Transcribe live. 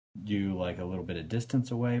you like a little bit of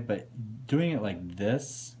distance away, but doing it like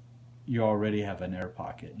this, you already have an air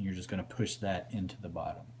pocket and you're just going to push that into the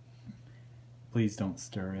bottom. Please don't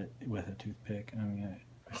stir it with a toothpick. I mean,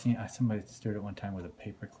 somebody stirred it one time with a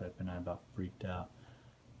paper clip and I about freaked out.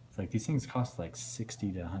 It's like these things cost like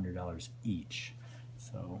 $60 to $100 each,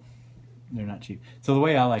 so they're not cheap. So the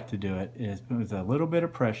way I like to do it is with a little bit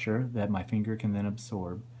of pressure that my finger can then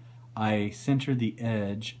absorb. I center the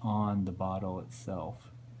edge on the bottle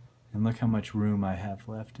itself, and look how much room I have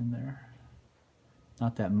left in there.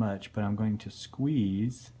 Not that much, but I'm going to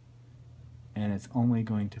squeeze, and it's only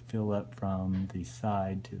going to fill up from the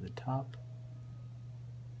side to the top.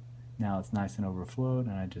 Now it's nice and overflowed,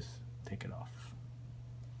 and I just take it off.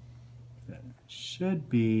 That should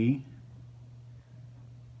be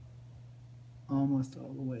almost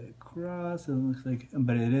all the way across. It looks like,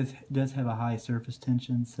 but it does have a high surface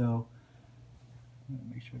tension, so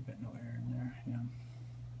make sure I've got no air in there. Yeah,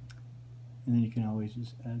 and then you can always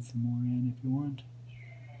just add some more in if you want.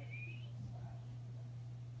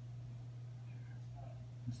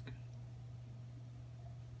 That's good.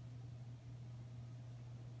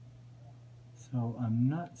 So I'm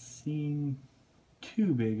not seeing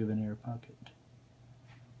too big of an air pocket.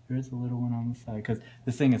 There is a little one on the side because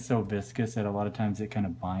this thing is so viscous that a lot of times it kind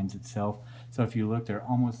of binds itself. So if you look, there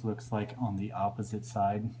almost looks like on the opposite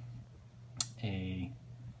side a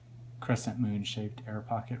crescent moon shaped air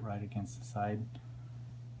pocket right against the side.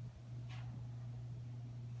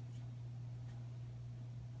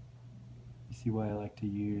 You see why I like to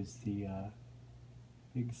use the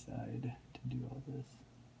big side to do all this.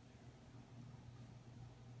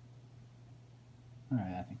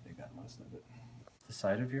 Alright, I think they got most of it. The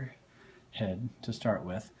side of your head to start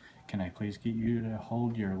with. Can I please get you to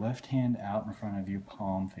hold your left hand out in front of you,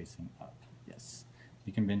 palm facing up? Yes.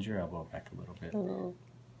 You can bend your elbow back a little bit.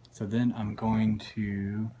 So then I'm going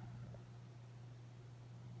to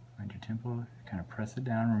find your temple, kind of press it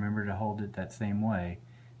down. Remember to hold it that same way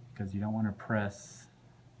because you don't want to press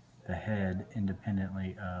the head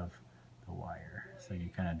independently of the wire. So you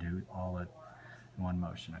kind of do all it in one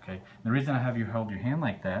motion, okay? And the reason I have you hold your hand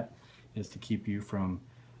like that is to keep you from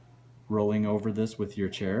rolling over this with your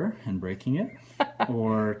chair and breaking it,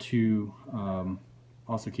 or to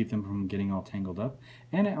also keep them from getting all tangled up.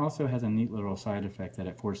 And it also has a neat little side effect that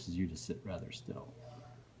it forces you to sit rather still.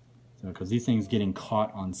 So, because these things getting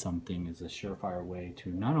caught on something is a surefire way to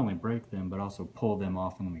not only break them, but also pull them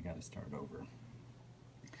off, and then we got to start over.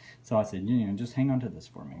 So I said, you know, just hang on to this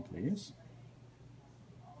for me, please.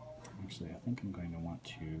 Actually, I think I'm going to want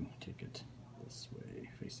to take it this way,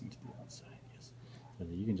 facing to the outside, yes. So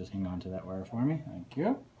that you can just hang on to that wire for me. Thank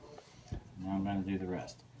you. Now I'm going to do the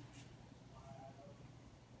rest.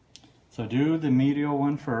 So do the medial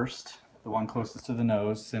one first, the one closest to the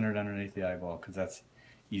nose, centered underneath the eyeball, because that's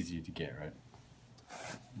easy to get, right?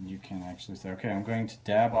 And you can actually say, okay, I'm going to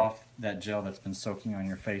dab off that gel that's been soaking on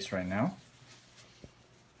your face right now.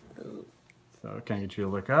 So can I get you to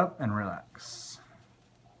look up and relax?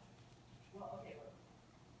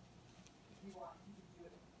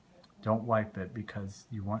 Don't wipe it because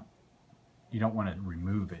you don't want to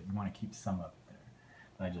remove it. You want to keep some of it there.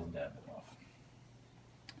 But I just dab it off.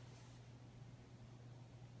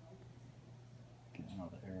 Getting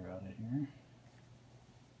all the air out of here.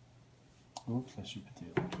 Oops, I should put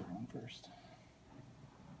the electrode on first.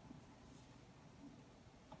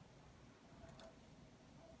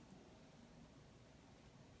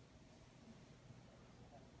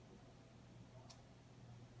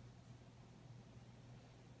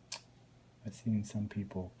 I've seen some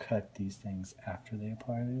people cut these things after they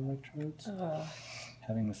apply the electrodes.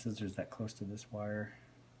 Having the scissors that close to this wire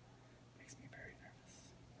makes me very nervous.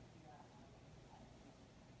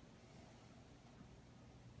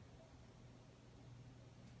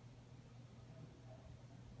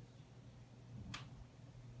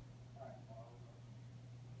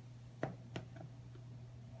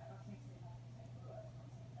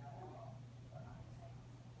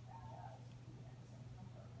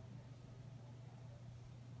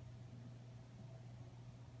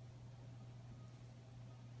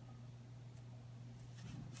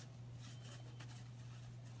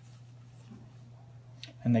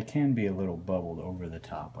 And they can be a little bubbled over the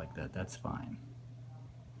top like that. That's fine.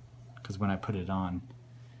 Because when I put it on...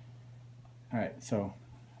 Alright, so...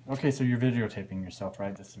 Okay, so you're videotaping yourself,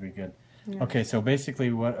 right? This will be good. Yeah. Okay, so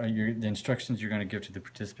basically what are the instructions you're going to give to the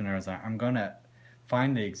participant is I'm going to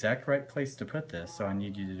find the exact right place to put this, so I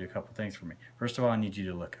need you to do a couple things for me. First of all, I need you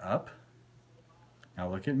to look up. Now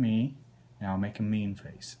look at me. Now make a mean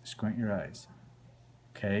face. Squint your eyes.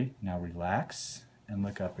 Okay, now relax and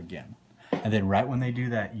look up again. And then right when they do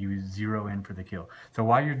that, you zero in for the kill. So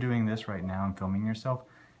while you're doing this right now and filming yourself,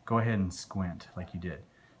 go ahead and squint like you did.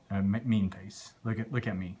 Mean face. Look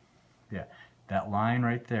at me. Yeah, that line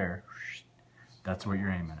right there, that's where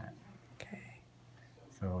you're aiming at. Okay.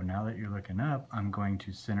 So now that you're looking up, I'm going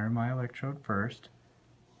to center my electrode first,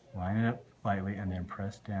 line it up lightly, and then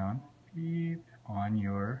press down on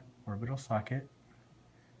your orbital socket.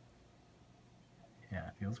 Yeah,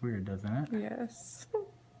 it feels weird, doesn't it? Yes.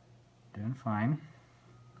 Doing fine.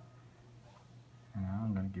 And now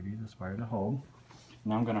I'm going to give you this wire to hold.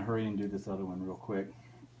 Now I'm going to hurry and do this other one real quick,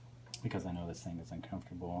 because I know this thing is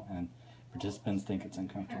uncomfortable and participants think it's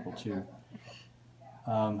uncomfortable too.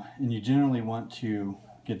 And you generally want to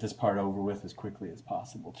get this part over with as quickly as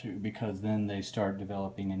possible too, because then they start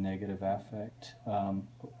developing a negative affect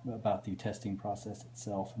about the testing process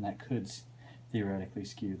itself, and that could theoretically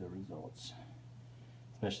skew the results,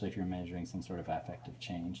 especially if you're measuring some sort of affective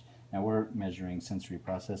change. Now we're measuring sensory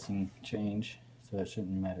processing change, so that shouldn't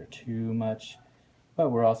matter too much, but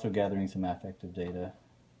we're also gathering some affective data.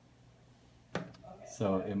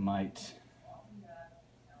 So it might,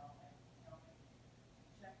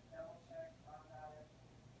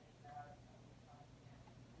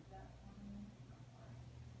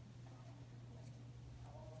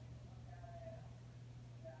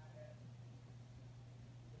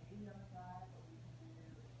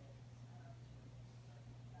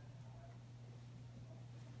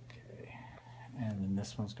 okay, and then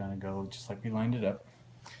this one's going to go just like we lined it up.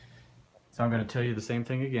 So I'm going to tell you the same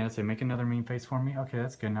thing again. Say, make another mean face for me. Okay,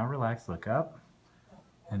 that's good. Now relax, look up,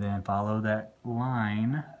 and then follow that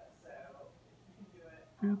line.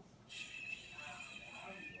 Boop.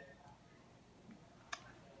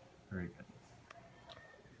 Very good.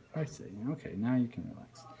 I see. Okay, now you can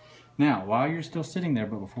relax. Now, while you're still sitting there,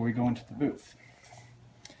 but before we go into the booth,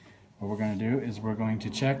 what we're going to do is we're going to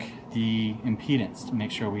check the impedance to make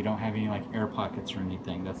sure we don't have any like air pockets or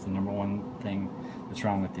anything. That's the number one thing that's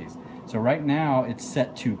wrong with these. So right now it's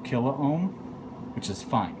set to kilo-ohm, which is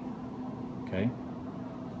fine. Okay.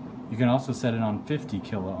 You can also set it on 50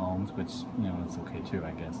 kilo-ohms, which, you know, it's okay too,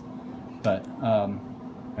 I guess. But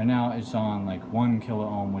right now it's on like 1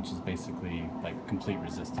 kilo-ohm, which is basically like complete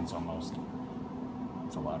resistance almost.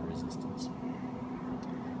 It's a lot of resistance.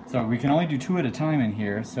 So we can only do 2 at a time in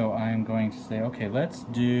here, so I'm going to say, okay, let's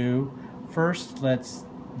do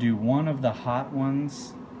one of the hot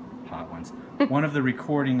ones, one of the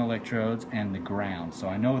recording electrodes and the ground. So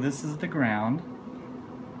I know this is the ground.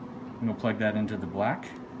 I'm going to plug that into the black.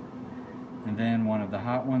 And then one of the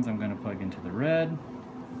hot ones I'm going to plug into the red.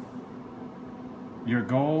 Your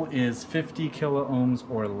goal is 50 kilo-ohms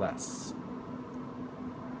or less.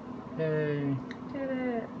 Yay. Did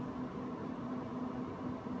it.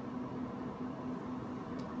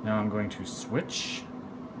 Now I'm going to switch.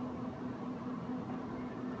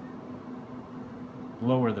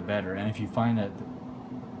 Lower the better, and if you find that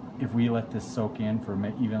if we let this soak in for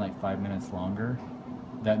even like 5 minutes longer,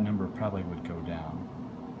 that number probably would go down.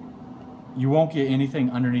 You won't get anything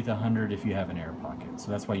underneath 100 if you have an air pocket, so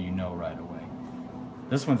that's why you know right away.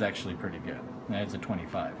 This one's actually pretty good. It's a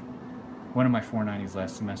 25. One of my 490s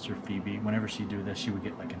last semester, Phoebe, whenever she'd do this, she would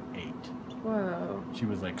get like an 8. Whoa. She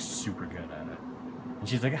was like super good at it. And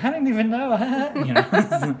she's like, I didn't even know. You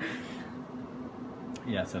know?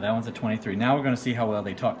 Yeah, so that one's a 23. Now we're going to see how well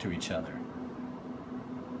they talk to each other.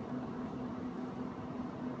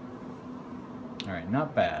 All right,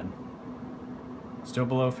 not bad. Still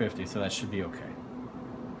below 50, so that should be okay.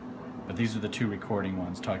 But these are the 2 recording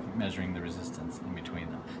ones, measuring the resistance in between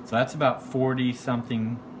them. So that's about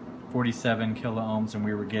 40-something, 47 kilo-ohms, and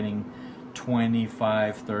we were getting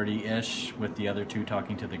 25, 30-ish with the other 2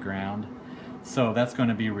 talking to the ground. So that's going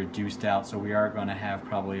to be reduced out, so we are going to have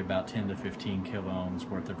probably about 10 to 15 kilo-ohms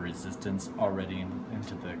worth of resistance already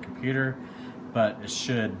into the computer, but it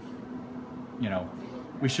should, you know,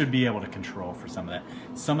 we should be able to control for some of that.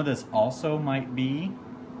 Some of this also might be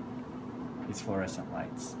these fluorescent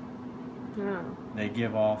lights. Yeah. They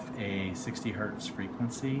give off a 60 hertz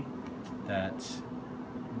frequency that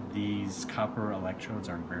these copper electrodes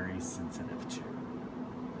are very sensitive to.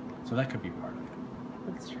 So that could be part of it.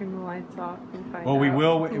 Let's turn the lights off and find out. Well, we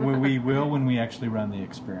will when we actually run the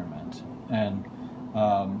experiment, and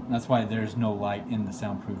that's why there's no light in the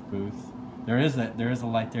soundproof booth. There is a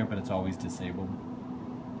light there, but it's always disabled.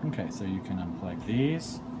 Okay, so you can unplug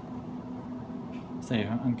these. Say,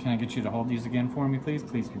 can I get you to hold these again for me, please?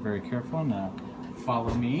 Please be very careful. Now,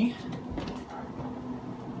 follow me.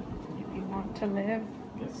 If you want to live.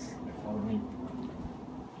 Yes, follow me.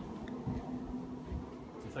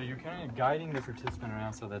 So you're kind of guiding the participant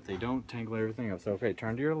around so that they don't tangle everything up. So, okay,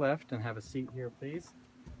 turn to your left and have a seat here, please.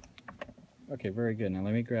 Okay, very good. Now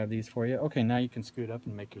let me grab these for you. Okay, now you can scoot up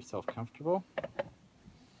and make yourself comfortable.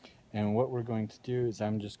 And what we're going to do is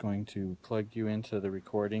I'm just going to plug you into the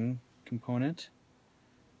recording component.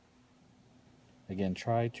 Again,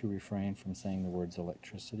 try to refrain from saying the words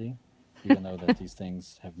electricity, even though that these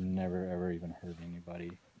things have never ever even hurt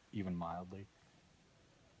anybody, even mildly.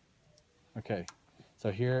 Okay,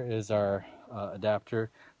 so here is our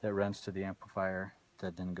adapter that runs to the amplifier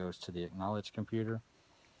that then goes to the acknowledge computer.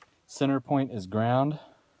 Center point is ground.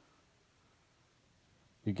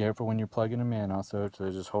 Be careful when you're plugging them in also, so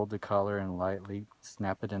just hold the collar and lightly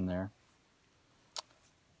snap it in there.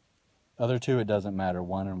 Other two, it doesn't matter,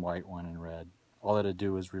 one in white, one in red. All it'll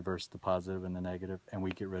do is reverse the positive and the negative, and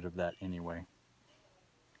we get rid of that anyway.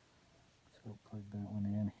 So plug that one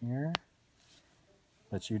in here.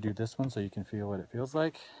 Let you do this one so you can feel what it feels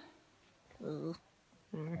like. Ooh.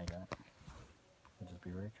 There you go. So just be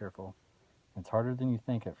very careful. It's harder than you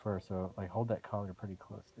think at first, so like hold that collar pretty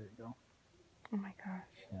close. There you go. Oh my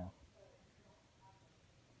gosh. Yeah.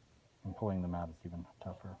 And pulling them out is even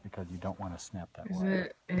tougher because you don't want to snap that Is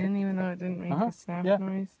wire. it in even though it didn't make a snap Yeah.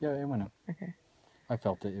 noise? Yeah, it went in. Okay. I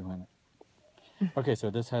felt it, it went in. Okay, so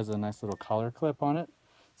this has a nice little collar clip on it.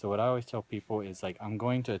 So what I always tell people is like, I'm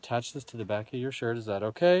going to attach this to the back of your shirt. Is that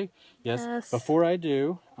okay? Yes. Yes. Before I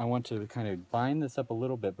do, I want to kind of bind this up a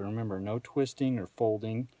little bit, but remember, no twisting or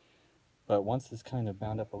folding. But once it's kind of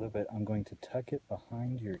bound up a little bit, I'm going to tuck it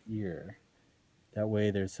behind your ear. That way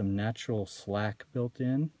there's some natural slack built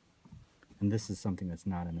in. And this is something that's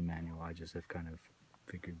not in the manual. I just have kind of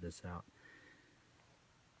figured this out.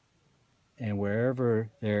 And wherever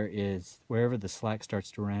the slack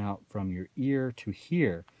starts to run out from your ear to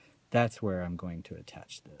here, that's where I'm going to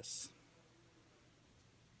attach this.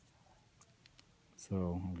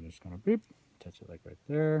 So I'm just going to boop, touch it like right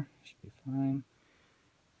there. Should be fine.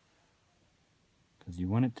 Because you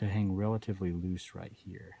want it to hang relatively loose right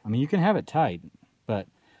here. I mean, you can have it tight, but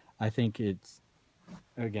I think it's,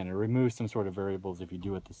 again, it removes some sort of variables if you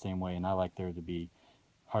do it the same way, and I like there to be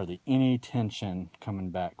hardly any tension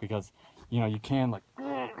coming back, because you can like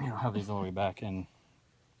have these all the way back, and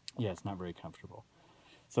yeah, it's not very comfortable.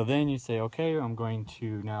 So then you say, okay, I'm going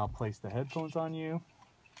to now place the headphones on you,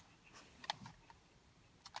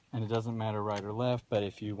 and it doesn't matter right or left, but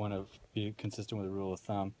if you want to be consistent with the rule of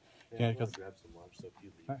thumb, grab some lunch, so if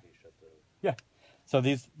you leave, can you shut the... Yeah. So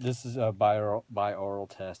this is a bi-oral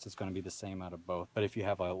test. It's going to be the same out of both. But if you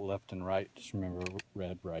have a left and right, just remember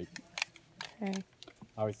red, right. Okay.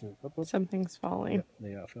 I always do. Whoop, whoop. Something's falling. Yep,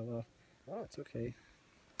 they fell off. Oh, it's okay.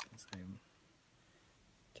 I'm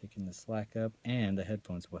taking the slack up, and the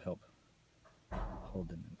headphones will help hold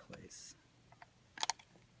them in place.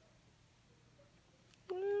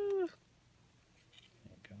 There you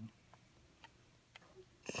go.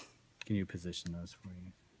 Can you position those for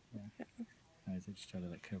you? Yeah. I just try to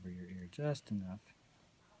like cover your ear just enough.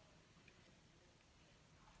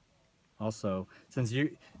 Also, since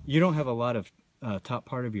you don't have a lot of top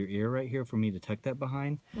part of your ear right here for me to tuck that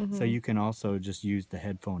behind, so you can also just use the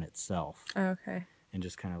headphone itself. Okay. And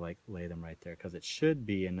just kind of like lay them right there, because it should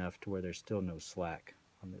be enough to where there's still no slack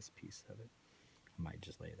on this piece of it. I might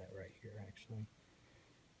just lay that right here actually.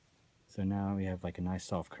 So now we have like a nice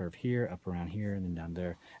soft curve here, up around here, and then down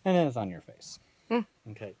there, and then it's on your face.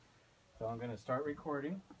 Okay. So I'm going to start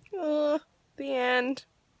recording. The end.